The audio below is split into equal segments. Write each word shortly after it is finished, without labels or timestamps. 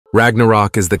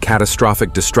Ragnarok is the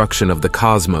catastrophic destruction of the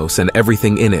cosmos and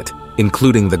everything in it,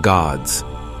 including the gods.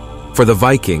 For the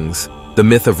Vikings, the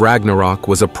myth of Ragnarok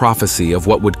was a prophecy of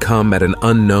what would come at an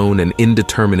unknown and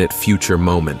indeterminate future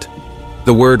moment.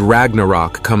 The word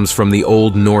Ragnarok comes from the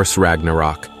Old Norse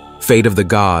Ragnarok, fate of the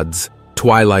gods,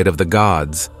 twilight of the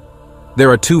gods.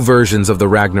 There are two versions of the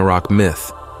Ragnarok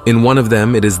myth. In one of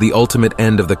them, it is the ultimate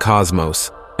end of the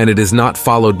cosmos, and it is not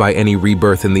followed by any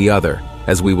rebirth in the other,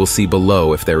 as we will see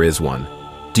below if there is one.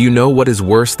 Do you know what is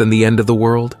worse than the end of the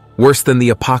world? Worse than the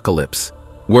apocalypse?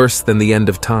 Worse than the end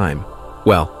of time?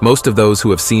 Well, most of those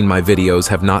who have seen my videos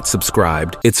have not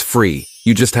subscribed. It's free.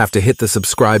 You just have to hit the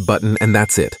subscribe button and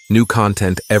that's it. New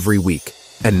content every week.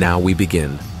 And now we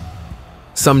begin.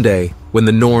 Someday, when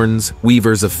the Norns,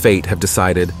 weavers of fate, have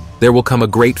decided, there will come a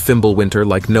great Fimbulwinter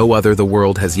like no other the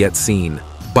world has yet seen.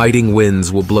 Biting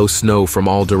winds will blow snow from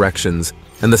all directions,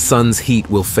 and the sun's heat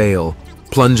will fail,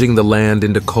 plunging the land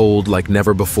into cold like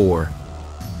never before.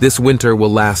 This winter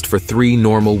will last for 3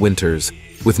 normal winters,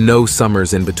 with no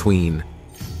summers in between.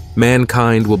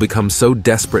 Mankind will become so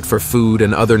desperate for food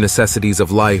and other necessities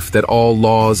of life that all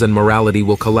laws and morality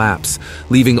will collapse,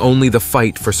 leaving only the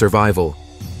fight for survival.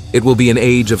 It will be an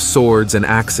age of swords and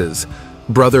axes.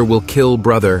 Brother will kill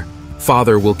brother,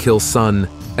 father will kill son,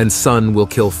 and son will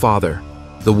kill father.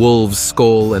 The wolves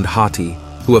Skoll and Hati,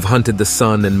 who have hunted the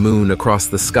sun and moon across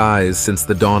the skies since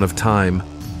the dawn of time,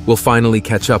 will finally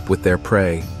catch up with their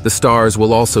prey. The stars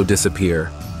will also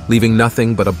disappear, leaving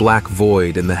nothing but a black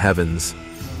void in the heavens.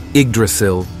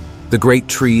 Yggdrasil, the great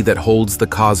tree that holds the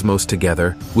cosmos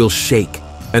together, will shake,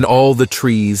 and all the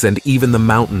trees and even the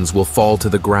mountains will fall to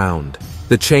the ground.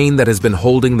 The chain that has been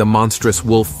holding the monstrous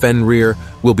wolf Fenrir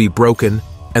will be broken,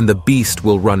 and the beast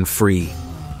will run free.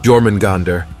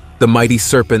 Jormungandr, the mighty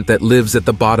serpent that lives at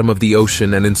the bottom of the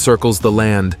ocean and encircles the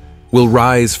land, will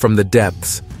rise from the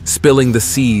depths, spilling the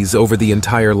seas over the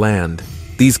entire land.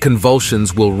 These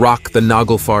convulsions will rock the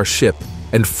Naglfar ship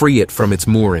and free it from its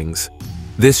moorings.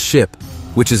 This ship,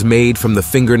 which is made from the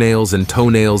fingernails and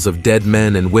toenails of dead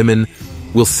men and women,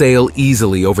 will sail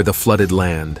easily over the flooded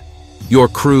land. Your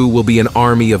crew will be an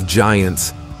army of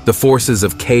giants, the forces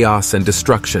of chaos and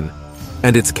destruction,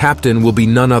 and its captain will be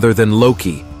none other than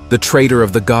Loki, the traitor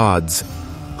of the gods,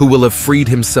 who will have freed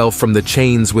himself from the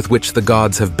chains with which the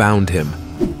gods have bound him.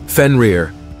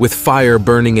 Fenrir, with fire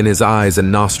burning in his eyes and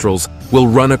nostrils, will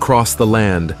run across the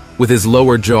land, with his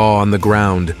lower jaw on the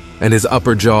ground and his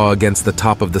upper jaw against the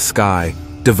top of the sky,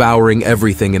 devouring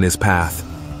everything in his path.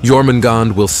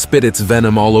 Jormungand will spit its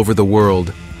venom all over the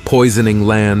world, poisoning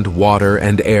land, water,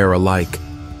 and air alike.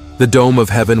 The dome of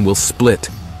heaven will split,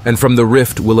 and from the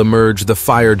rift will emerge the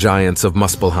fire giants of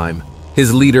Muspelheim.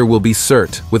 His leader will be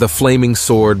Surt, with a flaming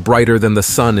sword brighter than the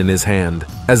sun in his hand.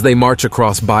 As they march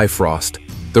across Bifrost,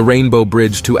 the rainbow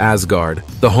bridge to Asgard,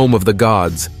 the home of the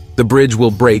gods, the bridge will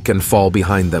break and fall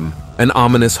behind them. An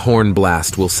ominous horn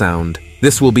blast will sound.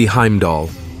 This will be Heimdall,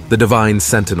 the divine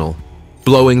sentinel,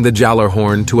 blowing the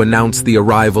Jallarhorn to announce the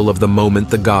arrival of the moment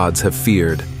the gods have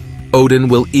feared. Odin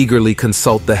will eagerly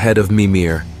consult the head of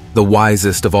Mimir, the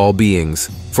wisest of all beings,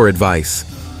 for advice.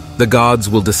 The gods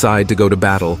will decide to go to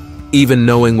battle, even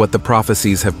knowing what the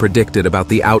prophecies have predicted about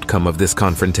the outcome of this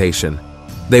confrontation.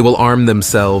 They will arm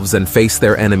themselves and face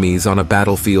their enemies on a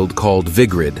battlefield called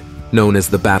Vigrid, known as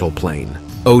the Battle Plain.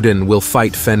 Odin will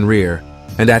fight Fenrir,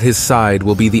 and at his side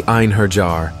will be the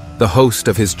Einherjar, the host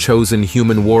of his chosen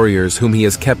human warriors whom he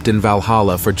has kept in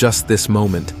Valhalla for just this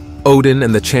moment. Odin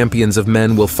and the champions of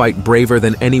men will fight braver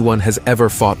than anyone has ever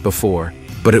fought before,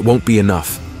 but it won't be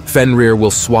enough. Fenrir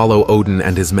will swallow Odin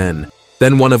and his men.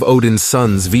 Then one of Odin's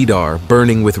sons, Vidar,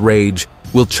 burning with rage,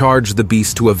 will charge the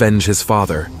beast to avenge his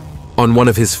father. On one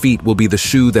of his feet will be the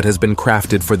shoe that has been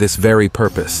crafted for this very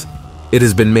purpose. It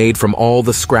has been made from all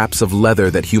the scraps of leather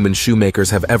that human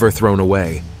shoemakers have ever thrown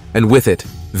away, and with it,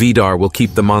 Vidar will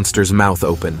keep the monster's mouth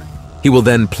open. He will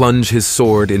then plunge his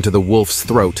sword into the wolf's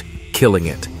throat, killing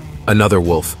it. Another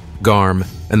wolf, Garm,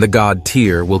 and the god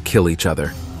Tyr will kill each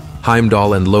other.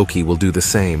 Heimdall and Loki will do the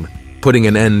same, putting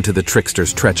an end to the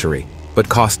trickster's treachery, but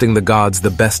costing the gods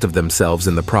the best of themselves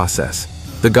in the process.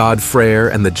 The god Freyr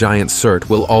and the giant Surt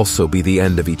will also be the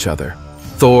end of each other.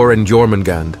 Thor and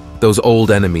Jormungand, those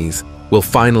old enemies, will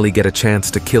finally get a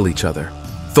chance to kill each other.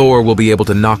 Thor will be able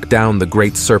to knock down the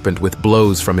great serpent with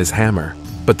blows from his hammer,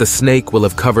 but the snake will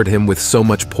have covered him with so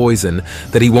much poison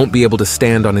that he won't be able to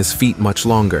stand on his feet much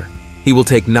longer. He will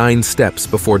take 9 steps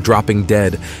before dropping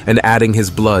dead and adding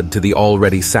his blood to the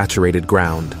already saturated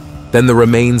ground. Then the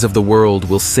remains of the world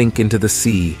will sink into the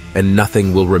sea, and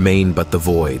nothing will remain but the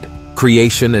void.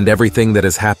 Creation and everything that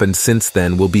has happened since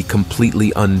then will be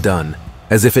completely undone,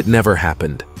 as if it never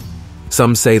happened.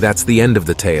 Some say that's the end of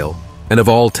the tale, and of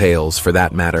all tales for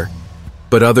that matter.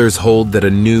 But others hold that a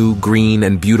new, green,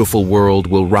 and beautiful world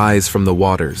will rise from the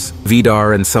waters.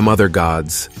 Vidar and some other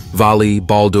gods, Vali,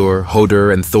 Baldur,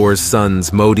 Hodur, and Thor's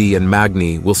sons Modi and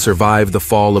Magni will survive the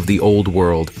fall of the old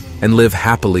world and live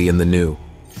happily in the new.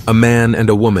 A man and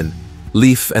a woman,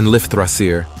 Leif and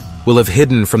Lifthrasir, will have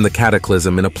hidden from the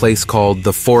cataclysm in a place called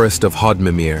the Forest of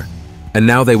Hodmimir, and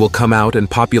now they will come out and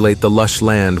populate the lush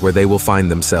land where they will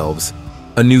find themselves.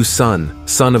 A new sun,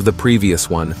 son of the previous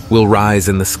one, will rise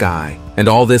in the sky, and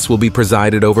all this will be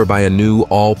presided over by a new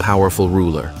all-powerful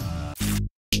ruler.